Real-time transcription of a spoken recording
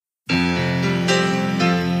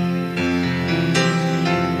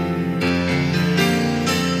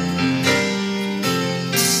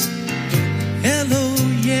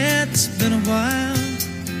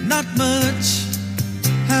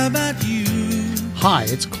Hi,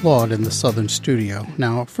 it's Claude in the Southern Studio.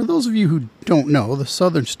 Now, for those of you who don't know, the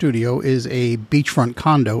Southern Studio is a beachfront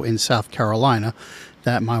condo in South Carolina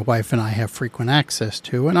that my wife and I have frequent access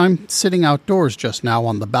to, and I'm sitting outdoors just now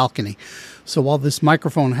on the balcony. So while this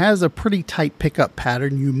microphone has a pretty tight pickup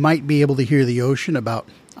pattern, you might be able to hear the ocean about,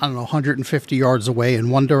 150 yards away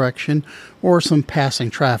in one direction, or some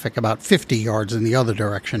passing traffic about 50 yards in the other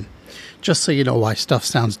direction. Just so you know why stuff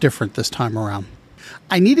sounds different this time around.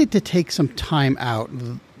 I needed to take some time out,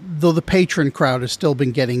 though the patron crowd has still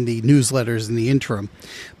been getting the newsletters in the interim,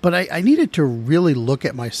 but I needed to really look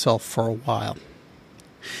at myself for a while.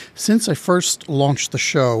 Since I first launched the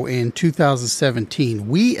show in 2017,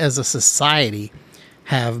 we as a society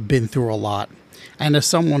have been through a lot. And as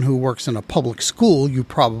someone who works in a public school, you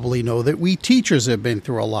probably know that we teachers have been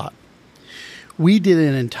through a lot. We did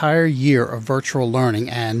an entire year of virtual learning,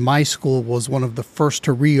 and my school was one of the first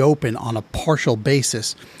to reopen on a partial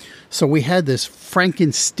basis. So we had this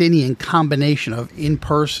Frankensteinian combination of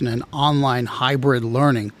in-person and online hybrid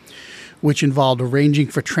learning, which involved arranging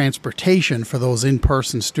for transportation for those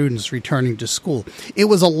in-person students returning to school. It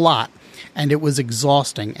was a lot, and it was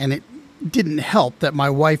exhausting, and it didn't help that my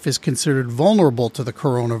wife is considered vulnerable to the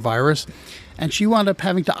coronavirus, and she wound up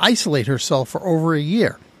having to isolate herself for over a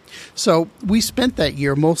year. So we spent that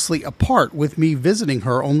year mostly apart, with me visiting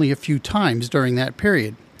her only a few times during that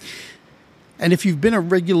period. And if you've been a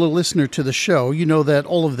regular listener to the show, you know that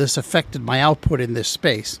all of this affected my output in this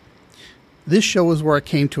space. This show is where I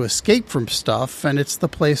came to escape from stuff, and it's the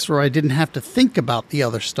place where I didn't have to think about the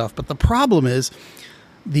other stuff. But the problem is,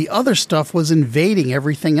 the other stuff was invading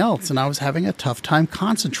everything else, and I was having a tough time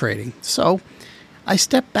concentrating. So I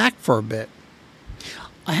stepped back for a bit.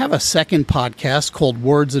 I have a second podcast called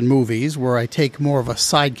Words and Movies, where I take more of a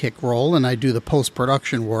sidekick role and I do the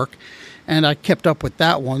post-production work. And I kept up with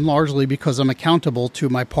that one largely because I'm accountable to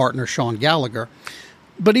my partner, Sean Gallagher.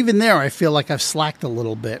 But even there, I feel like I've slacked a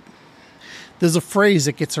little bit. There's a phrase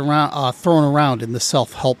that gets thrown around in the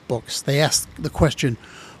self-help books. They ask the question,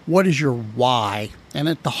 what is your why? And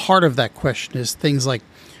at the heart of that question is things like,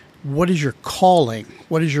 what is your calling?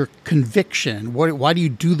 What is your conviction? Why do you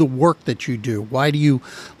do the work that you do? Why do you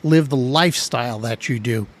live the lifestyle that you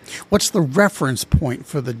do? What's the reference point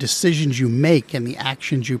for the decisions you make and the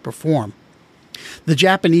actions you perform? The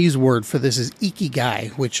Japanese word for this is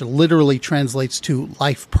ikigai, which literally translates to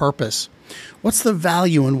life purpose. What's the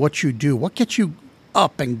value in what you do? What gets you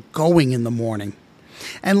up and going in the morning?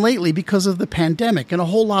 And lately, because of the pandemic and a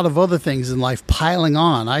whole lot of other things in life piling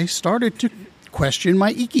on, I started to question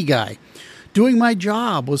my ikigai. Doing my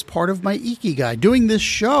job was part of my ikigai. Doing this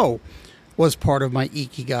show was part of my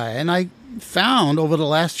ikigai. And I found over the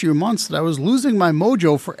last few months that I was losing my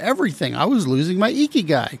mojo for everything. I was losing my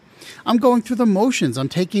ikigai. I'm going through the motions. I'm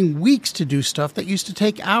taking weeks to do stuff that used to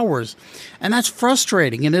take hours. And that's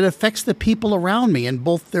frustrating, and it affects the people around me and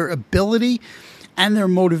both their ability and their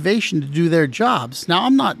motivation to do their jobs. Now,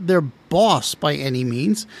 I'm not their boss by any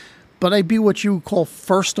means, but I be what you call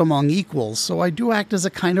first among equals, so I do act as a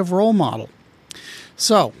kind of role model.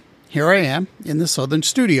 So, here I am in the Southern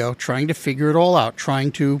Studio trying to figure it all out,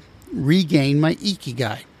 trying to regain my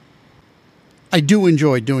ikigai. I do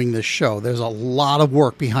enjoy doing this show. There's a lot of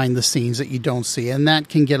work behind the scenes that you don't see, and that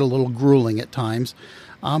can get a little grueling at times.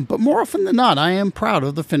 But more often than not, I am proud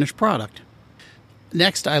of the finished product.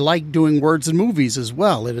 Next, I like doing Words and Movies as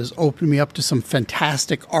well. It has opened me up to some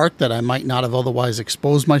fantastic art that I might not have otherwise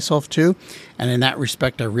exposed myself to, and in that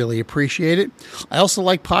respect, I really appreciate it. I also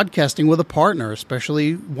like podcasting with a partner,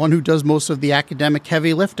 especially one who does most of the academic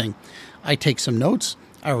heavy lifting. I take some notes,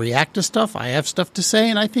 I react to stuff, I have stuff to say,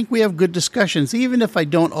 and I think we have good discussions, even if I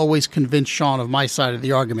don't always convince Sean of my side of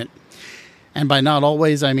the argument. And by not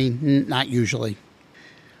always, I mean not usually.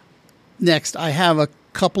 Next, I have a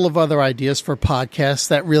couple of other ideas for podcasts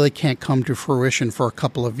that really can't come to fruition for a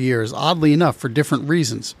couple of years, oddly enough, for different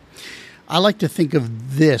reasons. I like to think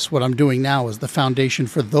of this, what I'm doing now, as the foundation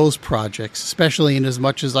for those projects, especially in as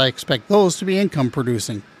much as I expect those to be income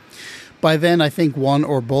producing. By then, I think one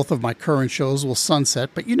or both of my current shows will sunset,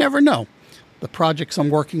 but you never know. The projects I'm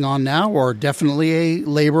working on now are definitely a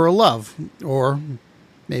labor of love, or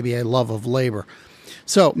maybe a love of labor.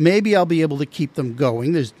 So maybe I'll be able to keep them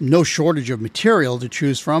going. There's no shortage of material to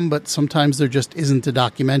choose from, but sometimes there just isn't the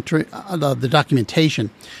documentation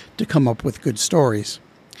to come up with good stories.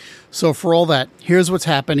 So for all that, here's what's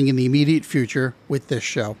happening in the immediate future with this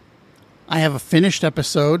show. I have a finished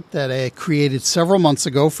episode that I created several months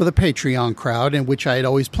ago for the Patreon crowd, in which I had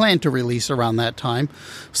always planned to release around that time.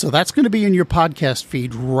 So that's going to be in your podcast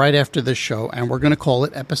feed right after this show, and we're going to call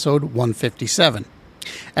it episode 157.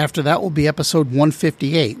 After that will be episode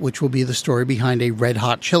 158, which will be the story behind a Red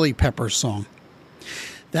Hot Chili Peppers song.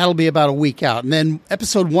 That'll be about a week out. And then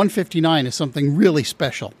episode 159 is something really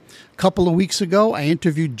special. A couple of weeks ago, I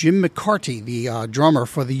interviewed Jim McCarty, the drummer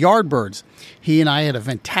for the Yardbirds. He and I had a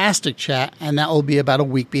fantastic chat, and that will be about a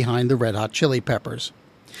week behind the Red Hot Chili Peppers.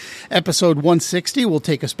 Episode 160 will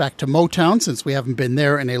take us back to Motown, since we haven't been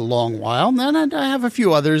there in a long while. And I have a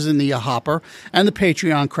few others in the hopper, and the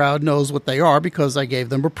Patreon crowd knows what they are because I gave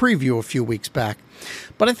them a preview a few weeks back.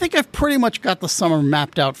 But I think I've pretty much got the summer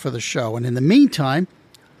mapped out for the show, and in the meantime,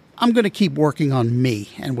 I'm going to keep working on me,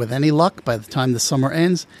 and with any luck, by the time the summer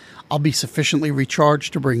ends, I'll be sufficiently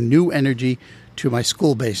recharged to bring new energy to my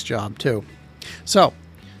school-based job, too. So,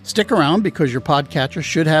 stick around, because your podcatcher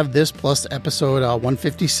should have this plus episode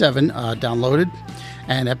 157 downloaded.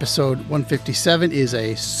 And episode 157 is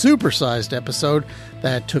a supersized episode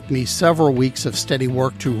that took me several weeks of steady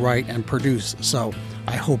work to write and produce, so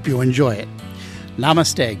I hope you enjoy it.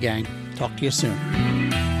 Namaste, gang. Talk to you soon.